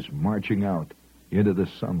is marching out into the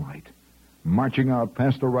sunlight, marching out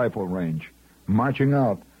past the rifle range, marching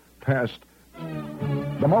out past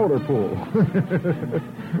the motor pool,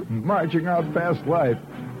 marching out past life,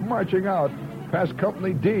 marching out past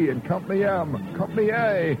Company D and Company M, Company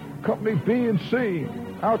A, Company B and C,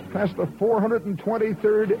 out past the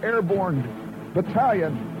 423rd Airborne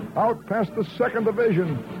Battalion, out past the 2nd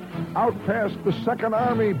Division, out past the 2nd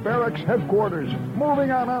Army Barracks Headquarters,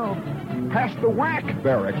 moving on out, past the WAC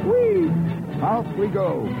Barracks. Whee! Out we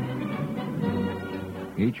go.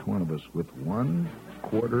 Each one of us with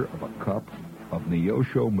 1/4 of a cup of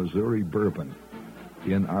Neosho, Missouri bourbon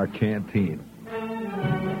in our canteen.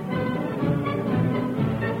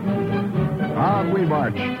 On we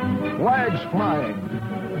march, flags flying.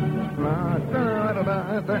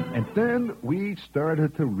 And then we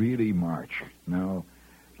started to really march. Now,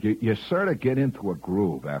 you sort of get into a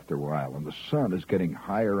groove after a while, and the sun is getting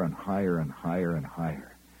higher and higher and higher and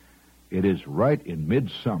higher. It is right in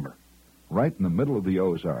midsummer, right in the middle of the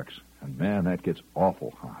Ozarks, and man, that gets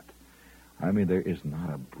awful hot. I mean, there is not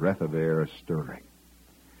a breath of air stirring.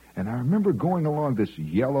 And I remember going along this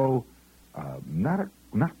yellow,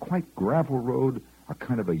 not quite gravel road, a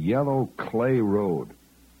kind of a yellow clay road.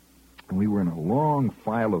 And we were in a long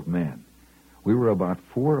file of men. We were about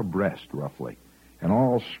 4 abreast, roughly, and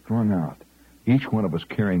all strung out, each one of us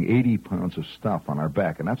carrying 80 pounds of stuff on our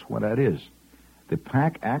back, and that's what that is. The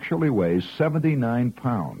pack actually weighs 79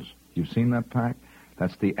 pounds. You've seen that pack?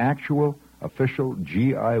 That's the actual official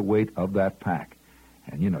GI weight of that pack.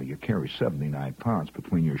 And, you know, you carry 79 pounds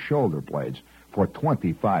between your shoulder blades. For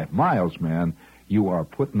 25 miles, man, you are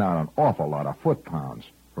putting out an awful lot of foot pounds.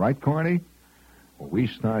 Right, Corny? Well, we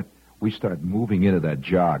start moving into that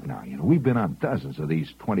jog now. You know, we've been on dozens of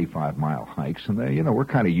these 25-mile hikes, and they, you know, we're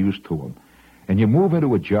kind of used to them. And you move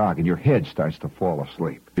into a jog, and your head starts to fall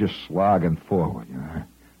asleep. You're just slogging forward, you know.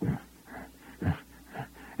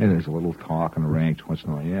 And there's a little talk in the ranks once in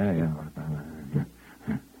a while. Yeah.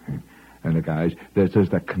 And and the guys, there's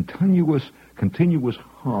that continuous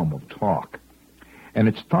hum of talk. And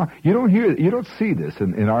it's talk. You don't see this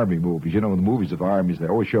in Army movies. You know, in the movies of armies, they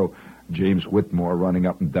always show James Whitmore running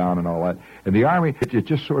up and down and all that. And the Army, it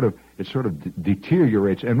just sort of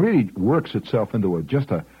deteriorates and really works itself into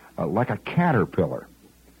like a caterpillar.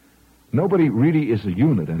 Nobody really is a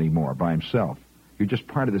unit anymore by himself. You're just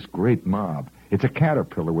part of this great mob. It's a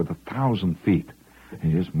caterpillar with 1,000 feet.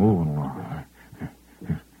 And you're just moving along.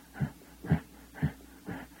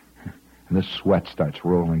 And the sweat starts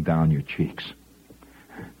rolling down your cheeks.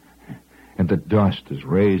 And the dust is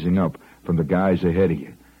raising up from the guys ahead of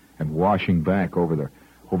you and washing back over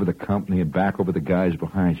the company and back over the guys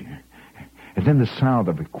behind you. And then the sound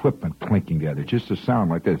of equipment clinking together, just a sound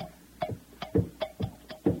like this.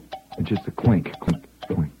 And just a clink, clink,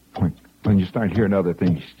 clink, clink. When you start hearing other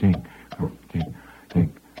things, ding, ding,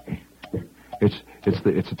 ding. It's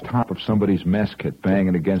the top of somebody's mess kit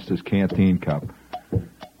banging against his canteen cup.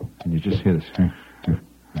 And you just hear this.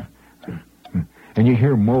 And you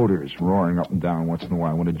hear motors roaring up and down once in a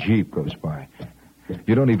while when a Jeep goes by.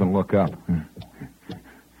 You don't even look up.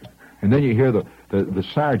 And then you hear the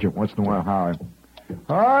sergeant once in a while hollering,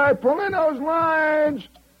 "All right, pull in those lines.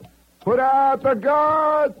 Put out the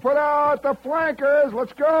guards. Put out the flankers.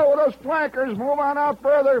 Let's go with those flankers. Move on out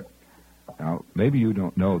further." Now, maybe you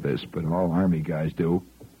don't know this, but all Army guys do,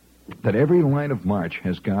 that every line of march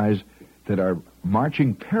has guys that are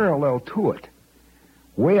marching parallel to it,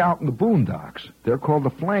 way out in the boondocks. They're called the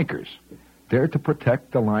flankers. They're to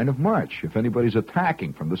protect the line of march. If anybody's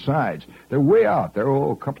attacking from the sides, they're way out. They're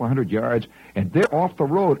a couple of 100 yards, and they're off the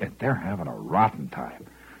road, and they're having a rotten time.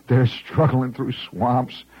 They're struggling through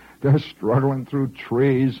swamps. They're struggling through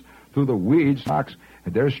trees, through the weeds,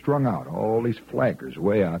 and they're strung out. All these flankers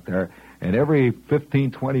way out there, and every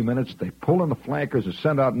 15, 20 minutes, they pull in the flankers and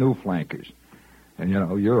send out new flankers. And, you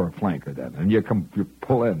know, you're a flanker then. And you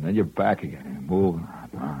pull in, and you're back again. And moving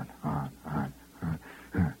on.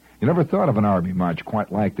 You never thought of an Army march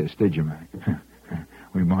quite like this, did you, man?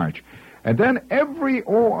 We march. And then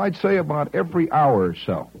I'd say about every hour or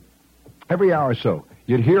so,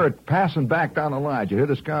 you'd hear it passing back down the lines. You'd hear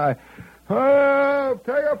this guy, "Oh,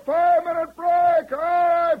 take a 5-minute break. All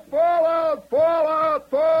right, fall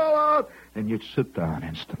out. And you'd sit down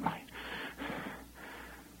instantly.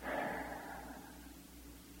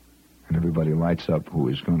 And everybody lights up who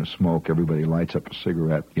is going to smoke. Everybody lights up a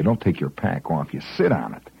cigarette. You don't take your pack off. You sit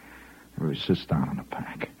on it. Everybody sits down on the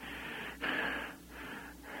pack.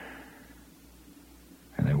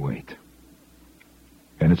 And they wait.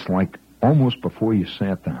 And it's like almost before you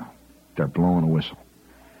sat down, they're blowing a whistle.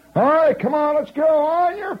 "All right, come on, let's go.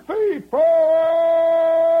 On your feet.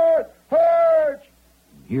 Forward. March."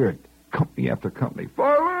 You hear it, company after company.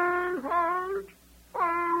 Forward. March.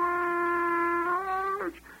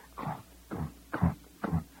 Forward. Come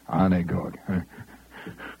on. On they go.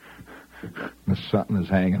 The sun is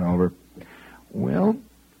hanging over. Well,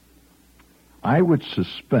 I would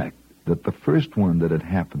suspect that the first one that it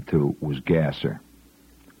happened to was Gasser.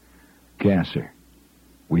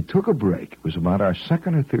 We took a break. It was about our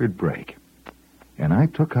second or third break. And I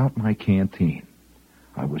took out my canteen.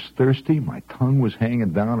 I was thirsty. My tongue was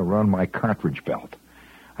hanging down around my cartridge belt.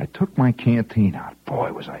 I took my canteen out.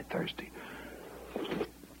 Boy, was I thirsty.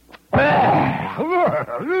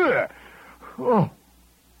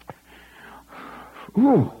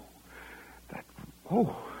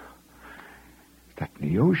 That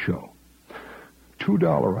Neosho.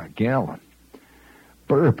 $2 a gallon.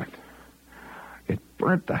 Bourbon. It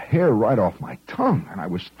burnt the hair right off my tongue, and I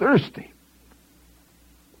was thirsty.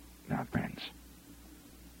 Now, friends,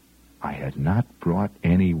 I had not brought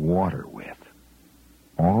any water with.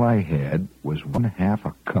 All I had was 1/2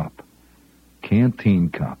 a cup, canteen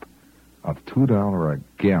cup, of $2 a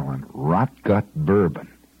gallon rot gut bourbon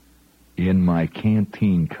in my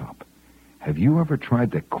canteen cup. Have you ever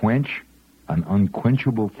tried to quench an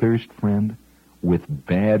unquenchable thirst, friend, with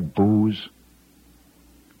bad booze?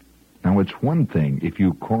 Now, it's one thing if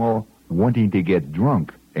you call wanting to get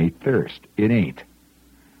drunk a thirst. It ain't.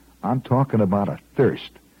 I'm talking about a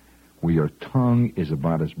thirst where your tongue is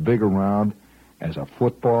about as big around as a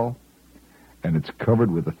football, and it's covered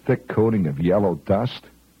with a thick coating of yellow dust,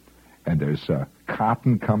 and there's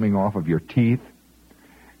cotton coming off of your teeth,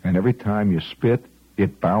 and every time you spit,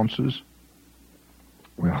 it bounces.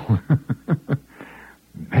 Well,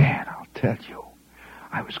 man, I'll tell you,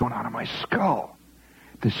 I was going out of my skull.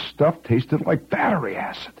 This stuff tasted like battery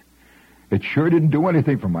acid. It sure didn't do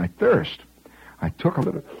anything for my thirst. I took a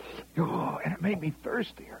little, and it made me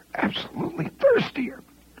thirstier, absolutely thirstier,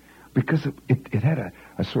 because it had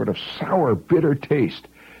a sort of sour, bitter taste.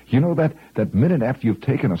 You know that minute after you've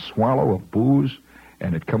taken a swallow of booze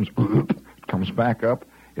and it comes back up,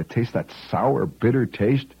 it tastes that sour, bitter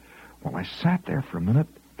taste? Well, I sat there for a minute.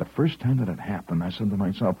 The first time that it happened, I said to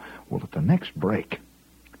myself, well, at the next break,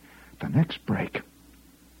 I'm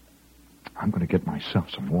going to get myself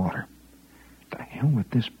some water. The hell with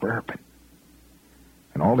this bourbon.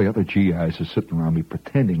 And all the other GIs are sitting around me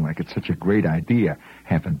pretending like it's such a great idea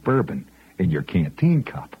having bourbon in your canteen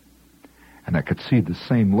cup. And I could see the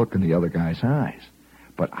same look in the other guy's eyes.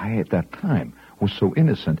 But I, at that time, was so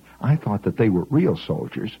innocent, I thought that they were real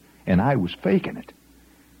soldiers, and I was faking it.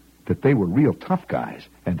 That they were real tough guys,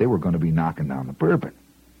 and they were going to be knocking down the bourbon.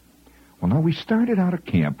 Well, now, we started out of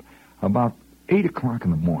camp about 8 o'clock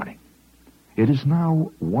in the morning. It is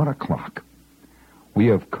now 1 o'clock. We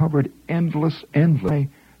have covered endless,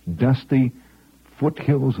 dusty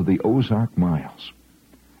foothills of the Ozark miles.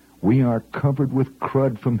 We are covered with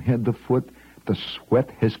crud from head to foot. The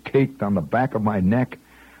sweat has caked on the back of my neck.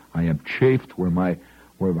 I am chafed where my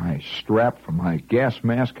strap from my gas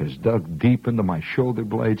mask has dug deep into my shoulder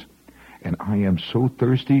blades. And I am so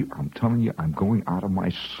thirsty, I'm telling you, I'm going out of my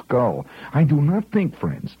skull. I do not think,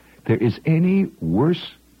 friends, there is any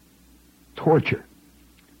worse torture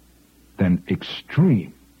than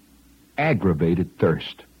extreme, aggravated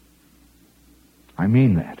thirst. I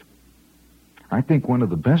mean that. I think one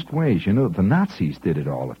of the best ways, the Nazis did it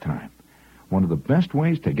all the time. One of the best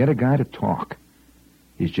ways to get a guy to talk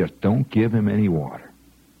is just don't give him any water.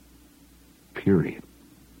 Period.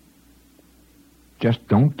 Just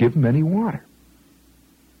don't give him any water.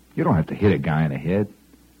 You don't have to hit a guy in the head,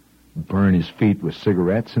 burn his feet with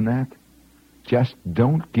cigarettes and that. Just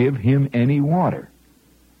don't give him any water.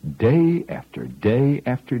 Day after day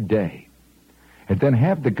after day. And then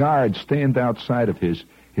have the guard stand outside of his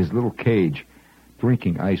little cage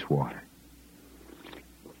drinking ice water.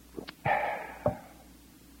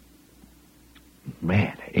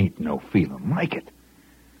 Man, there ain't no feeling like it.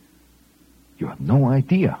 You have no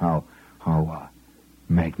idea how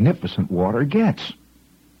magnificent water gets,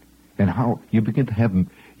 and how you begin to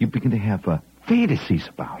have fantasies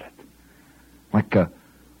about it, like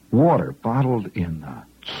water bottled in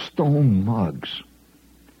stone mugs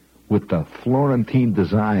with the Florentine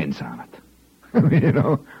designs on it.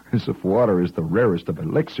 As if water is the rarest of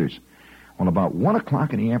elixirs. Well, about 1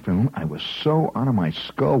 o'clock in the afternoon, I was so out of my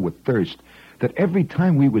skull with thirst that every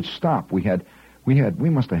time we would stop, we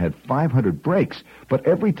must have had 500 breaks, but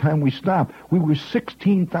every time we stopped, we were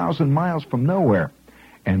 16,000 miles from nowhere.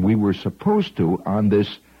 And we were supposed to, on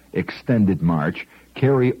this extended march,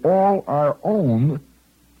 carry all our own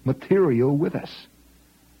material with us.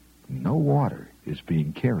 No water is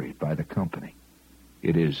being carried by the company.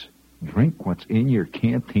 It is drink what's in your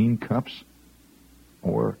canteen cups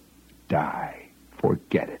or die.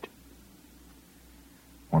 Forget it.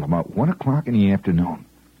 On about 1 o'clock in the afternoon,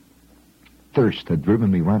 thirst had driven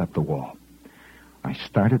me right up the wall. I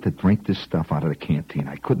started to drink this stuff out of the canteen.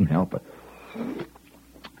 I couldn't help it.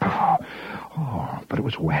 Oh, but it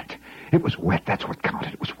was wet. It was wet. That's what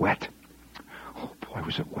counted. It was wet. Oh, boy,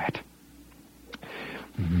 was it wet.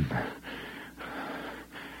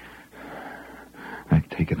 I'd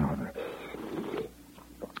take another.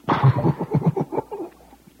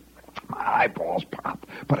 My eyeballs pop,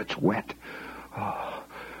 but it's wet.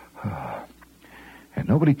 And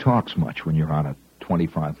nobody talks much when you're on a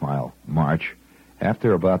 25-mile march.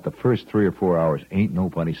 After about the first 3 or 4 hours, ain't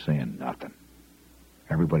nobody saying nothing.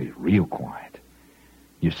 Everybody's real quiet.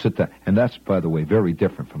 You sit there, and that's, by the way, very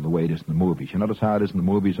different from the way it is in the movies. You notice how it is in the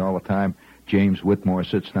movies all the time? James Whitmore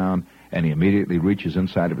sits down, and he immediately reaches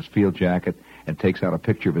inside of his field jacket and takes out a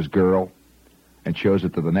picture of his girl and shows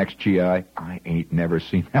it to the next GI. I ain't never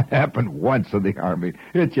seen that happen once in the Army.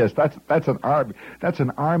 It's just, that's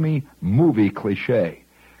an Army movie cliche.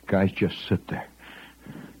 Guys just sit there.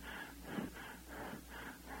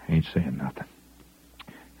 Ain't saying nothing.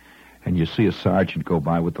 And you see a sergeant go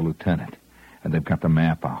by with the lieutenant, and they've got the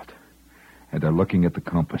map out, and they're looking at the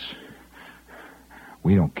compass.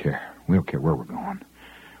 We don't care. We don't care where we're going.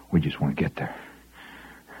 We just want to get there.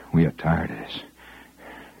 We are tired of this.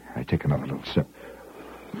 I take another little sip.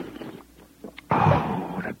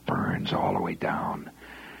 Oh, that burns all the way down.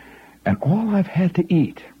 And all I've had to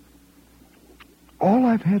eat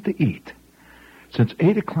since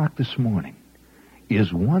 8 o'clock this morning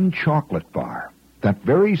is one chocolate bar. That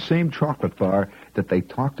very same chocolate bar that they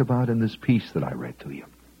talked about in this piece that I read to you.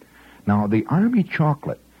 Now, the Army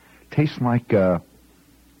chocolate tastes like, it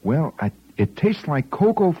tastes like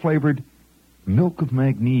cocoa-flavored milk of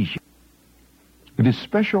magnesia. It is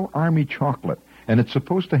special Army chocolate, and it's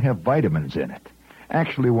supposed to have vitamins in it.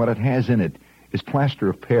 Actually, what it has in it is plaster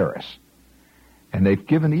of Paris. And they've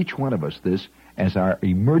given each one of us this as our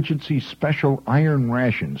emergency special iron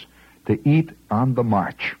rations to eat on the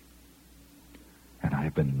march. And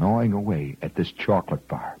I've been gnawing away at this chocolate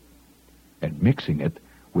bar and mixing it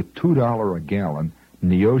with $2 a gallon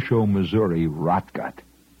Neosho, Missouri Rotgut,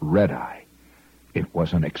 Red Eye. It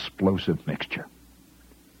was an explosive mixture.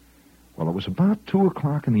 Well, it was about 2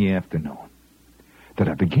 o'clock in the afternoon that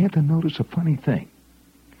I began to notice a funny thing.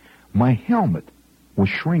 My helmet was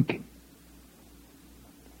shrinking.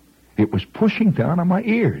 It was pushing down on my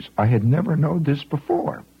ears. I had never known this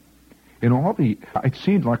before. It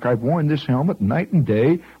seemed like I've worn this helmet night and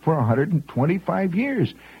day for 125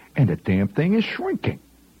 years, and the damn thing is shrinking.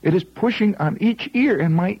 It is pushing on each ear,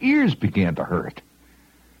 and my ears began to hurt.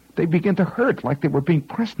 They began to hurt like they were being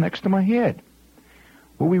pressed next to my head.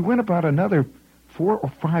 Well, we went about another 4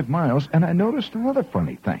 or 5 miles, and I noticed another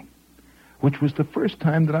funny thing, which was the first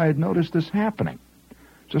time that I had noticed this happening.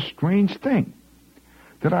 It's a strange thing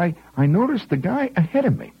that I noticed the guy ahead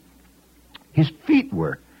of me. His feet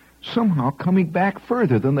were somehow coming back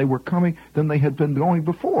further than they had been going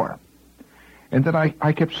before. And that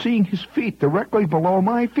I kept seeing his feet directly below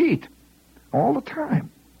my feet all the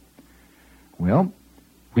time. Well,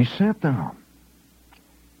 we sat down.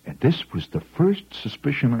 And this was the first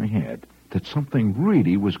suspicion I had that something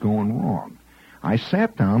really was going wrong. I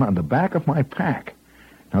sat down on the back of my pack.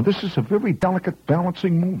 Now, this is a very delicate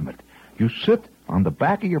balancing movement. You sit on the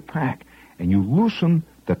back of your pack, and you loosen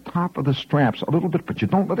the top of the straps a little bit, but you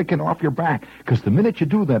don't let it get off your back, because the minute you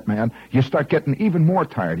do that, man, you start getting even more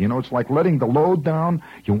tired. You know, it's like letting the load down.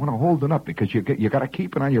 You want to hold it up because you got to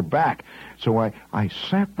keep it on your back. So I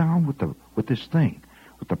sat down with this thing,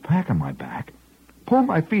 with the pack on my back, pulled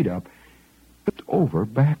my feet up, flipped over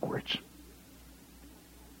backwards.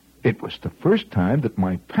 It was the first time that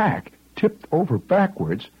my pack tipped over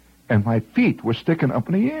backwards and my feet were sticking up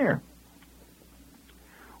in the air.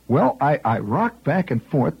 Well, I rocked back and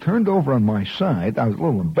forth, turned over on my side. I was a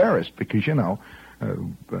little embarrassed because, an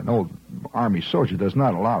old Army soldier does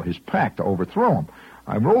not allow his pack to overthrow him.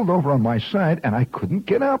 I rolled over on my side, and I couldn't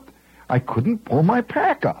get up. I couldn't pull my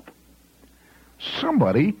pack up.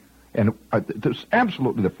 Somebody, and there's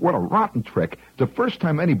absolutely, what a rotten trick. The first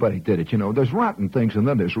time anybody did it, there's rotten things, and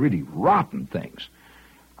then there's really rotten things.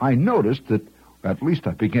 I noticed that, at least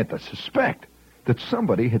I began to suspect, that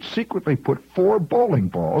somebody had secretly put 4 bowling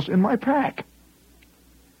balls in my pack.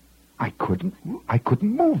 I couldn't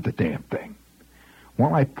move the damn thing.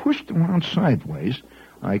 While I pushed around sideways,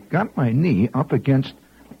 I got my knee up against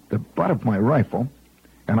the butt of my rifle,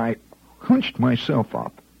 and I hunched myself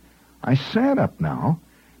up. I sat up now,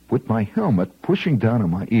 with my helmet pushing down on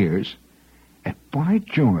my ears, and by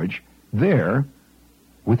George, there,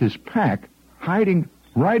 with his pack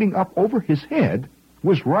riding up over his head,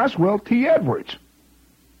 was Roswell T. Edwards.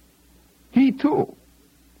 He, too.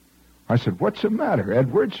 I said, "What's the matter,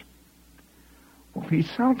 Edwards?" Well, he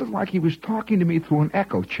sounded like he was talking to me through an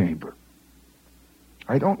echo chamber.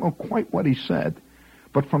 I don't know quite what he said,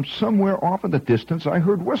 but from somewhere off in the distance, I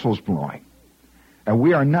heard whistles blowing. And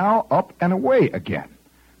we are now up and away again.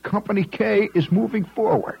 Company K is moving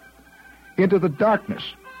forward, into the darkness,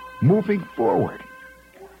 moving forward.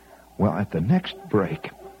 Well, at the next break,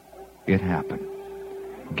 it happened.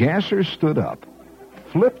 Gasser stood up,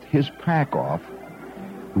 flipped his pack off,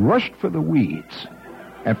 rushed for the weeds,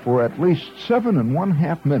 and for at least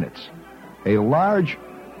 7.5 minutes, a large,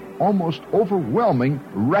 almost overwhelming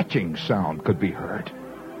retching sound could be heard.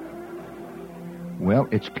 Well,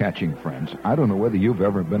 it's catching, friends. I don't know whether you've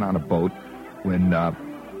ever been on a boat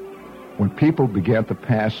when people began to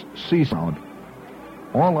pass sea sound.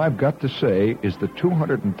 All I've got to say is the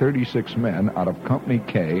 236 men out of Company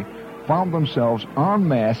K found themselves en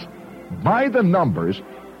masse, by the numbers,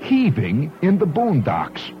 heaving in the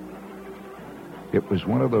boondocks. It was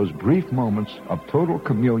one of those brief moments of total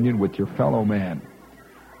communion with your fellow man.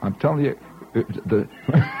 I'm telling you,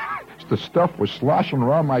 the stuff was sloshing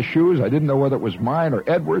around my shoes. I didn't know whether it was mine or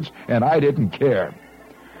Edwards, and I didn't care.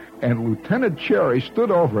 And Lieutenant Cherry stood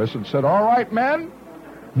over us and said, "All right, men,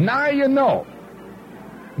 now you know.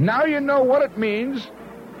 Now you know what it means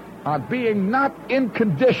on being not in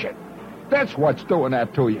condition. That's what's doing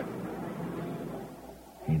that to you."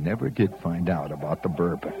 He never did find out about the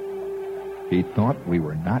bourbon. He thought we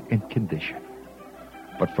were not in condition.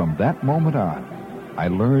 But from that moment on, I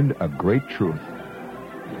learned a great truth.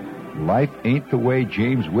 Life ain't the way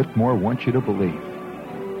James Whitmore wants you to believe.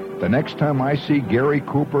 The next time I see Gary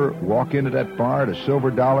Cooper walk into that bar at a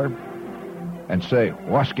Silver Dollar and say,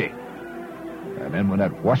 "Whiskey," and then when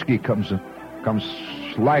that whiskey comes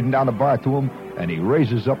sliding down the bar to him, and he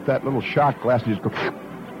raises up that little shot glass and just goes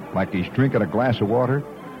like he's drinking a glass of water,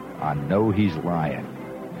 I know he's lying.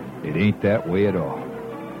 It ain't that way at all.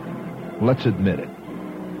 Let's admit it.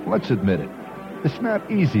 It's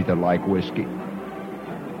not easy to like whiskey.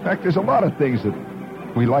 In fact, there's a lot of things that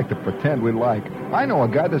we like to pretend we like. I know a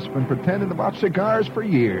guy that's been pretending about cigars for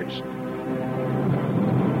years.